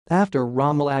After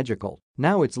Rommel Adducul,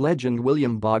 now it's legend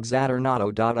William Bogs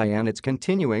Adornado. In its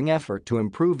continuing effort to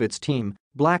improve its team,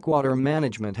 Blackwater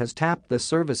management has tapped the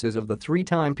services of the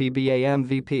three-time PBA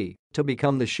MVP to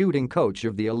become the shooting coach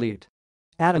of the elite.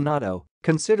 Adonado,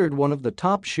 considered one of the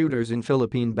top shooters in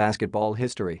Philippine basketball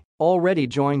history, already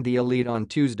joined the elite on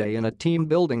Tuesday in a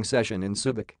team-building session in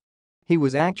Subic. He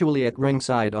was actually at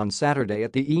ringside on Saturday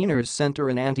at the Ynares Center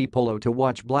in Antipolo to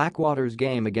watch Blackwater's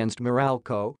game against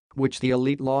Meralco, which the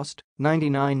elite lost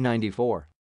 99-94.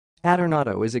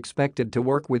 Adornado is expected to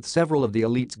work with several of the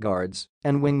elite's guards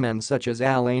and wingmen such as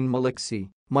Allein Maliksi,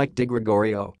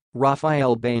 Digregorio,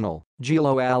 Rafael Banal,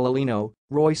 Gelo Alolino,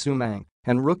 Roi Sumang,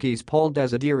 and rookies Paul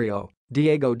Desiderio,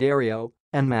 Dario,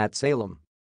 and Matt Salem.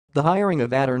 The hiring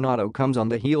of Adornado comes on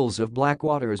the heels of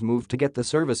Blackwater's move to get the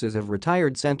services of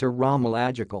retired center Rommel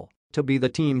Adducul to be the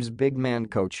team's big man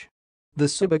coach. The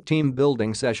Subic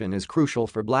team-building session is crucial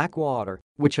for Blackwater,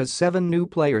 which has 7 new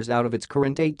players out of its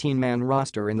current 18-man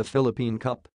roster in the Philippine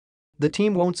Cup. The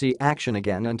team won't see action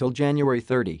again until January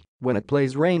 30, when it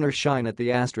plays rain or shine at the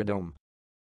Astrodome.